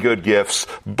many good gifts,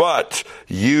 but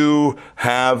you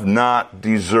have not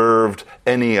deserved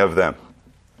any of them.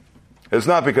 It's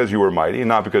not because you were mighty,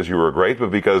 not because you were great,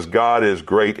 but because God is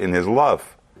great in his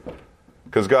love.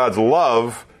 Because God's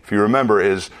love, if you remember,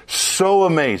 is so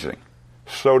amazing,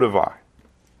 so divine.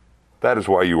 That is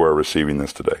why you are receiving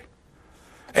this today.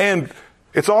 And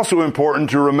it's also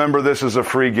important to remember this as a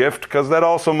free gift, because that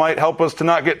also might help us to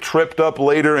not get tripped up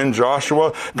later in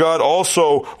Joshua. God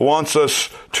also wants us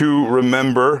to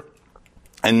remember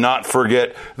and not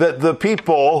forget that the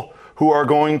people who are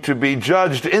going to be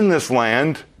judged in this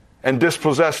land and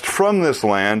dispossessed from this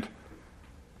land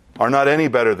are not any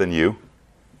better than you.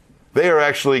 They are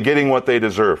actually getting what they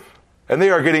deserve. And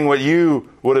they are getting what you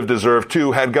would have deserved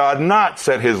too had God not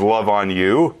set his love on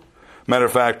you. Matter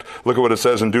of fact, look at what it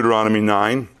says in Deuteronomy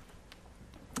 9.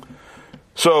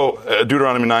 So,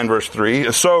 Deuteronomy 9 verse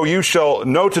 3, so you shall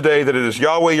know today that it is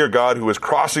Yahweh your God who is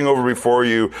crossing over before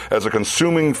you as a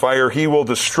consuming fire. He will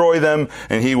destroy them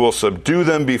and he will subdue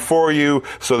them before you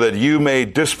so that you may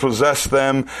dispossess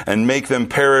them and make them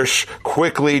perish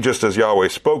quickly, just as Yahweh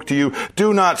spoke to you.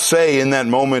 Do not say in that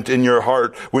moment in your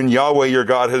heart when Yahweh your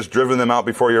God has driven them out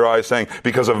before your eyes, saying,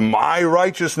 because of my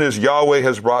righteousness Yahweh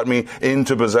has brought me in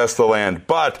to possess the land.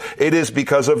 But it is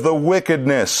because of the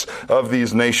wickedness of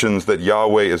these nations that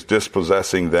Yahweh is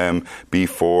dispossessing them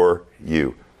before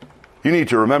you. You need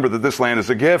to remember that this land is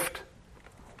a gift.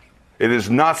 It is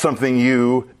not something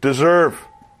you deserve.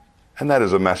 And that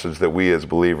is a message that we as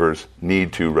believers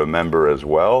need to remember as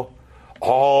well.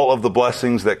 All of the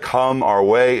blessings that come our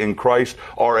way in Christ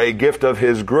are a gift of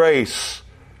his grace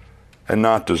and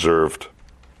not deserved.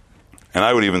 And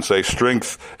I would even say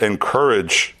strength and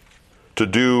courage to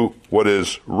do what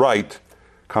is right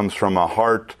comes from a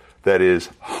heart that is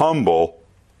humble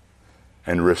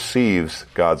and receives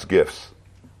God's gifts.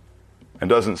 And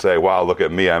doesn't say, wow, look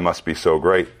at me, I must be so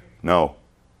great. No,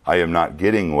 I am not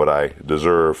getting what I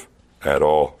deserve at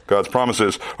all. God's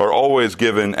promises are always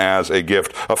given as a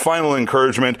gift. A final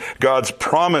encouragement, God's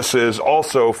promises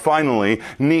also finally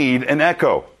need an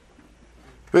echo.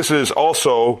 This is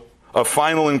also a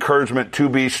final encouragement to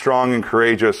be strong and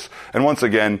courageous. And once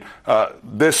again,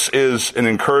 this is an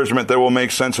encouragement that will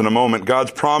make sense in a moment.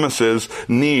 God's promises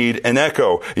need an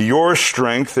echo. Your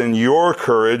strength and your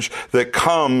courage that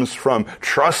comes from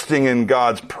trusting in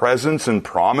God's presence and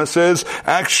promises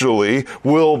actually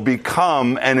will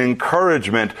become an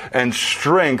encouragement and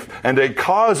strength and a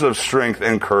cause of strength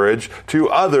and courage to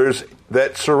others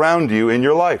that surround you in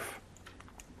your life.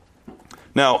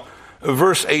 Now,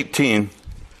 verse 18...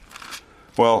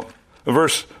 Well,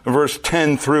 verse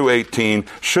 10 through 18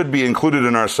 should be included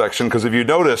in our section, because if you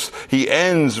notice, he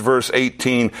ends verse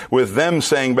 18 with them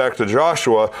saying back to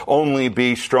Joshua, only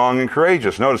be strong and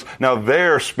courageous. Notice, now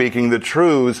they're speaking the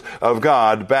truths of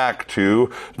God back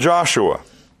to Joshua.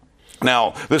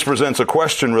 Now, this presents a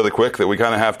question really quick that we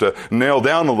kind of have to nail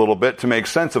down a little bit to make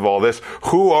sense of all this.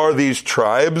 Who are these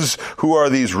tribes? Who are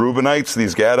these Reubenites,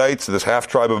 these Gadites, this half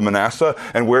tribe of Manasseh?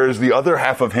 And where is the other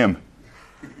half of him?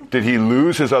 Did he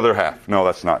lose his other half? No,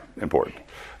 that's not important.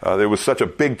 There was such a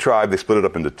big tribe, they split it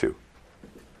up into two.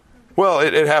 Well,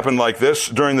 it happened like this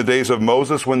during the days of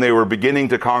Moses when they were beginning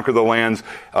to conquer the lands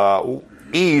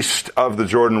east of the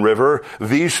Jordan River.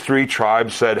 These three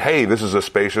tribes said, hey, this is a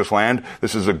spacious land.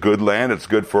 This is a good land. It's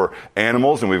good for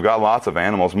animals, and we've got lots of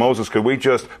animals. Moses, could we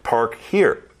just park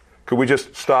here? Could we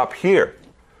just stop here?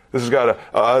 This has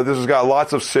got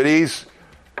lots of cities,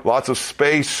 lots of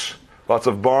space, lots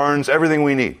of barns, everything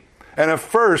we need. And at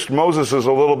first, Moses is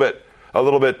a little bit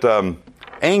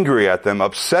angry at them,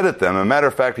 upset at them. As a matter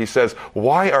of fact, he says,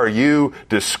 why are you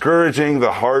discouraging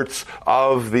the hearts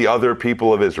of the other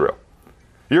people of Israel?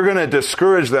 You're going to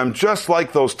discourage them just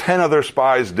like those 10 other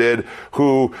spies did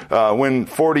who, when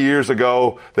 40 years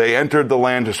ago, they entered the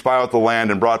land to spy out the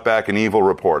land and brought back an evil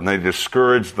report. And they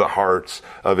discouraged the hearts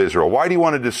of Israel. Why do you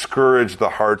want to discourage the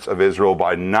hearts of Israel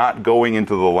by not going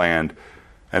into the land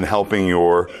and helping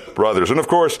your brothers? And of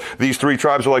course, these three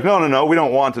tribes are like, no, we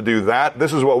don't want to do that.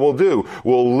 This is what we'll do.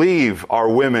 We'll leave our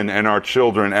women and our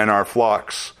children and our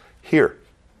flocks here.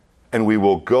 And we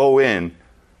will go in,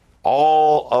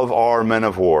 all of our men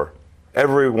of war,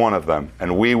 every one of them,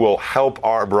 and we will help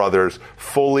our brothers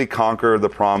fully conquer the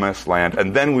promised land,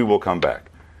 and then we will come back.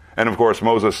 And of course,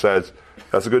 Moses says,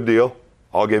 that's a good deal.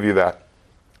 I'll give you that.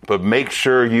 But make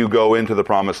sure you go into the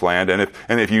promised land.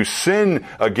 And if you sin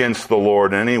against the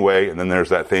Lord in any way, and then there's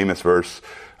that famous verse,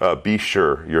 be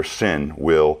sure your sin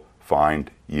will find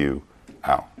you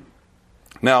out.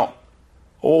 Now,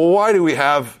 why do we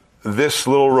have this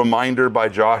little reminder by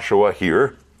Joshua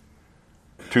here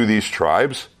to these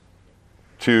tribes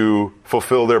to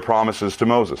fulfill their promises to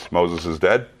Moses? Moses is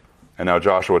dead, and now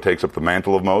Joshua takes up the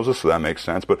mantle of Moses, so that makes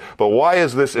sense. But why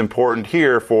is this important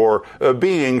here for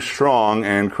being strong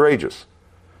and courageous?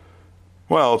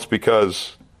 Well, it's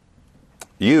because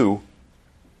you,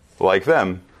 like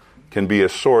them, can be a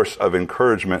source of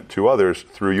encouragement to others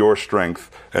through your strength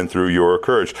and through your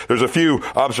courage. There's a few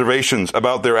observations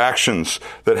about their actions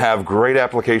that have great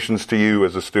applications to you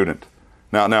as a student.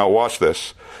 Now watch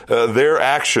this. Their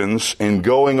actions in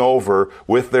going over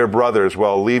with their brothers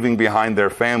while leaving behind their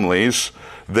families,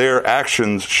 their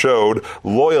actions showed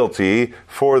loyalty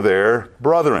for their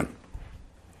brethren.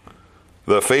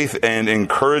 The faith and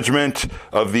encouragement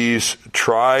of these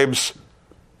tribes,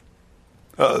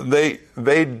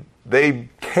 they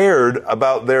cared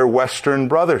about their Western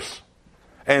brothers.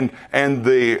 And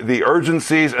the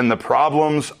urgencies and the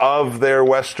problems of their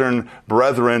Western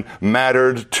brethren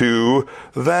mattered to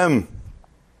them.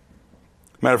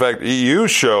 Matter of fact, you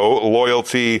show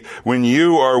loyalty when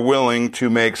you are willing to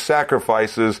make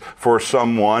sacrifices for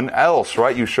someone else,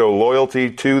 right? You show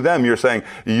loyalty to them. You're saying,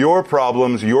 your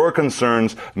problems, your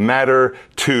concerns matter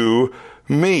to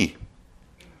me.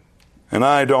 And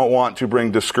I don't want to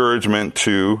bring discouragement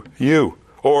to you.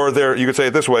 Or you could say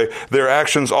it this way, their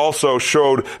actions also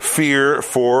showed fear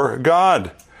for God.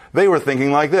 They were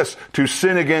thinking like this: to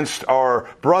sin against our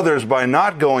brothers by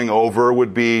not going over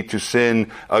would be to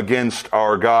sin against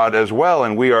our God as well.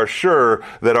 And we are sure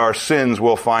that our sins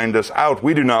will find us out.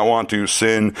 We do not want to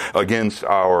sin against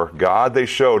our God. They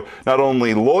showed not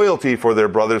only loyalty for their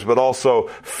brothers, but also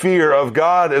fear of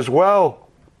God as well.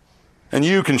 And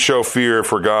you can show fear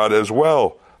for God as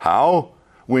well. How?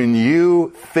 When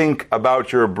you think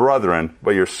about your brethren,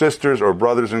 but your sisters or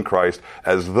brothers in Christ,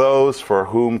 as those for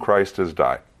whom Christ has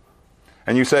died.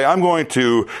 And you say, I'm going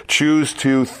to choose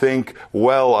to think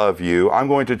well of you. I'm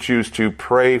going to choose to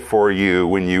pray for you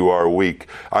when you are weak.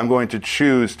 I'm going to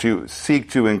choose to seek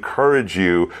to encourage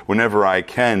you whenever I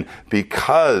can,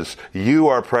 because you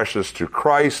are precious to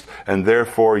Christ and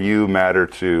therefore you matter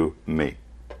to me.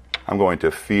 I'm going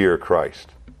to fear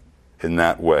Christ in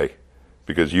that way,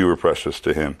 because you were precious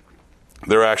to him.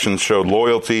 Their actions showed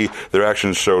loyalty. Their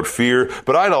actions showed fear.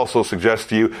 But I'd also suggest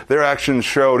to you, their actions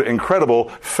showed incredible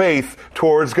faith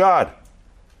towards God.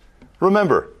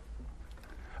 Remember,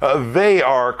 they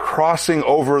are crossing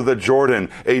over the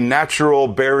Jordan, a natural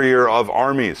barrier of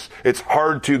armies. It's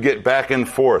hard to get back and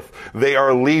forth. They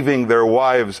are leaving their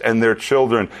wives and their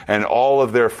children and all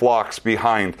of their flocks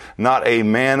behind. Not a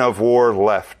man of war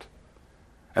left.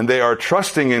 And they are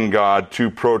trusting in God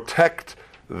to protect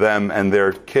them and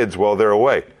their kids while they're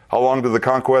away. How long did the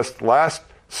conquest last?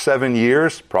 7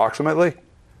 years, approximately.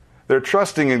 They're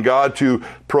trusting in God to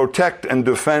protect and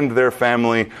defend their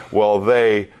family while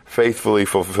they faithfully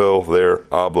fulfill their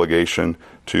obligation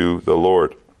to the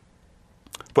Lord.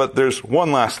 But there's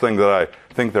one last thing that I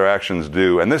think their actions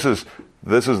do, and this is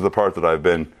the part that I've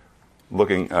been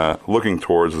looking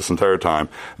towards this entire time.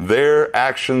 Their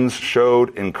actions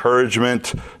showed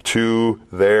encouragement to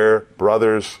their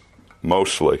brothers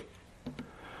mostly.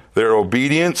 Their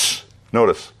obedience,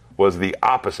 notice, was the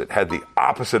opposite, had the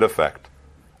opposite effect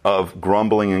of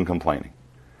grumbling and complaining.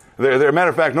 Matter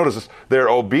of fact, notice this, their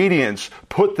obedience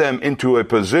put them into a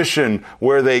position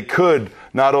where they could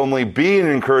not only be an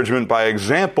encouragement by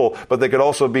example, but they could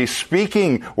also be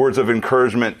speaking words of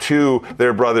encouragement to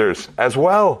their brothers as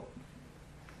well.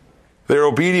 Their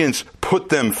obedience put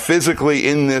them physically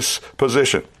in this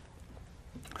position.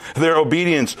 Their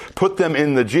obedience put them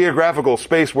in the geographical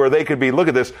space where they could be, look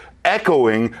at this,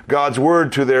 echoing God's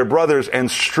word to their brothers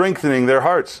and strengthening their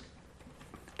hearts.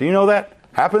 Do you know that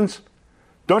happens?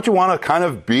 Don't you want to kind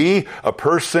of be a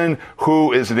person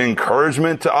who is an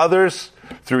encouragement to others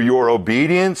through your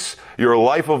obedience? Your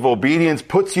life of obedience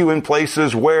puts you in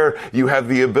places where you have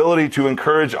the ability to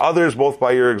encourage others both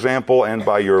by your example and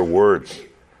by your words.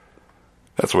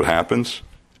 That's what happens.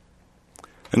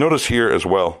 And notice here as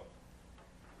well,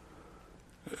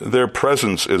 their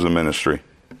presence is a ministry.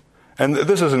 And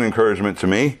this is an encouragement to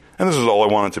me, and this is all I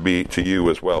want it to be to you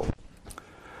as well.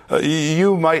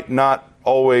 You might not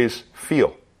always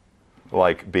feel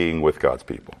like being with God's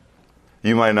people.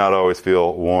 You might not always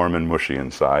feel warm and mushy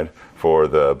inside for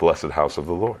the blessed house of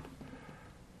the Lord.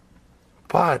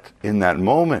 But in that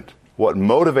moment, what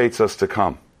motivates us to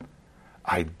come?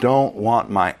 I don't want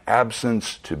my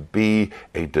absence to be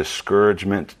a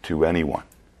discouragement to anyone.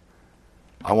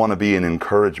 I want to be an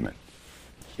encouragement,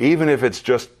 even if it's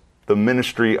just the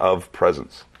ministry of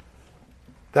presence.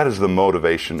 That is the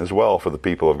motivation as well for the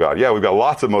people of God. Yeah, we've got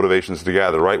lots of motivations to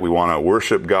gather, right? We want to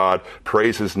worship God,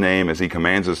 praise His name as He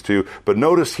commands us to. But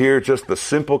notice here just the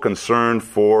simple concern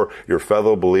for your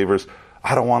fellow believers.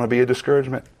 I don't want to be a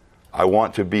discouragement. I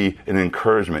want to be an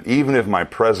encouragement, even if my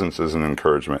presence is an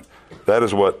encouragement. That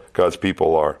is what God's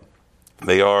people are.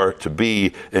 They are to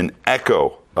be an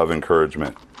echo of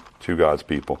encouragement to God's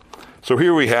people. So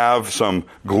here we have some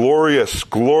glorious,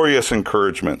 glorious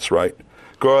encouragements, right?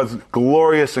 God's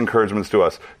glorious encouragements to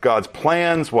us. God's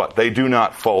plans, what? They do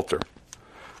not falter.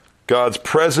 God's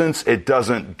presence, it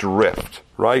doesn't drift,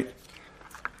 right?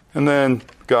 And then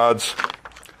God's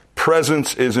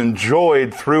presence is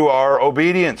enjoyed through our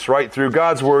obedience, right? Through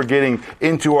God's word getting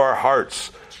into our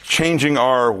hearts, changing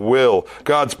our will.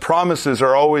 God's promises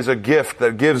are always a gift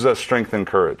that gives us strength and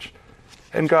courage.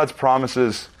 And God's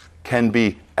promises can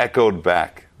be echoed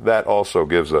back. That also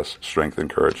gives us strength and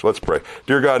courage. Let's pray.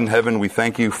 Dear God in heaven, we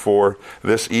thank you for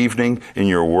this evening in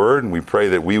your word, and we pray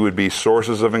that we would be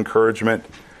sources of encouragement,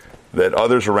 that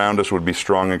others around us would be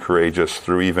strong and courageous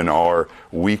through even our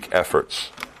weak efforts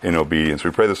in obedience.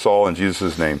 We pray this all in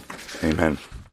Jesus' name. Amen.